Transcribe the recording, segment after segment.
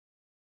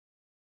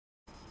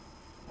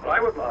I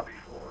would lobby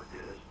for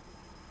is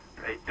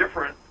a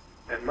different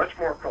and much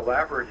more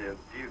collaborative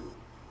view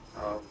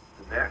of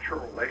the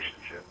natural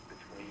relationship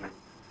between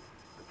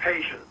the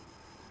patient,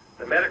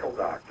 the medical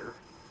doctor,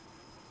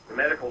 the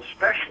medical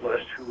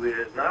specialist, who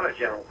is not a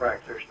general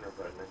practitioner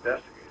but an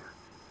investigator,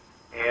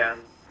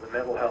 and the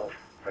mental health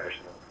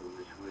professional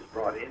who is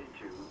brought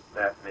into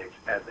that mix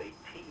as a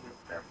team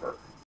member.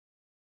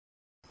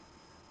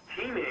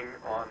 Teaming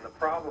on the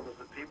problems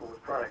that people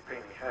with chronic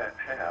pain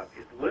have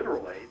is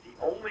literally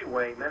the only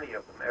way many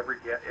of them ever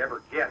get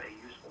a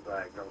useful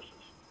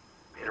diagnosis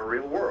in a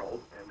real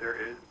world, and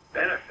there is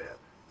benefit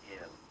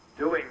in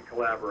doing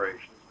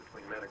collaborations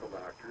between medical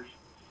doctors,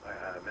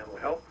 mental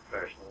health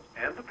professionals,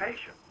 and the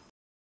patient.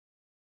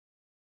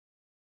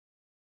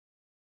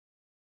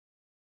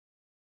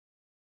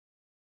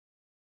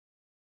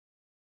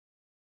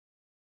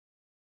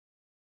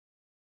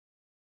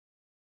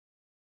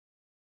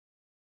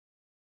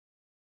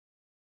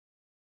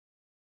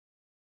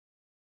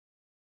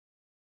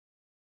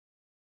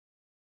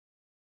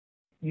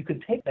 You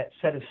could take that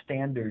set of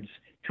standards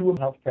to a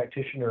health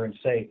practitioner and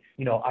say,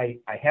 you know, I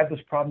have this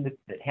problem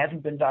that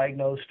hasn't been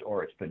diagnosed,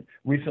 or it's been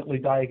recently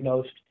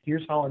diagnosed.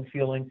 Here's how I'm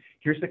feeling.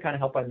 Here's the kind of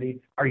help I need.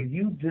 Are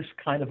you this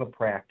kind of a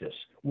practice?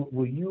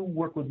 Will you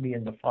work with me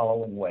in the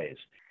following ways?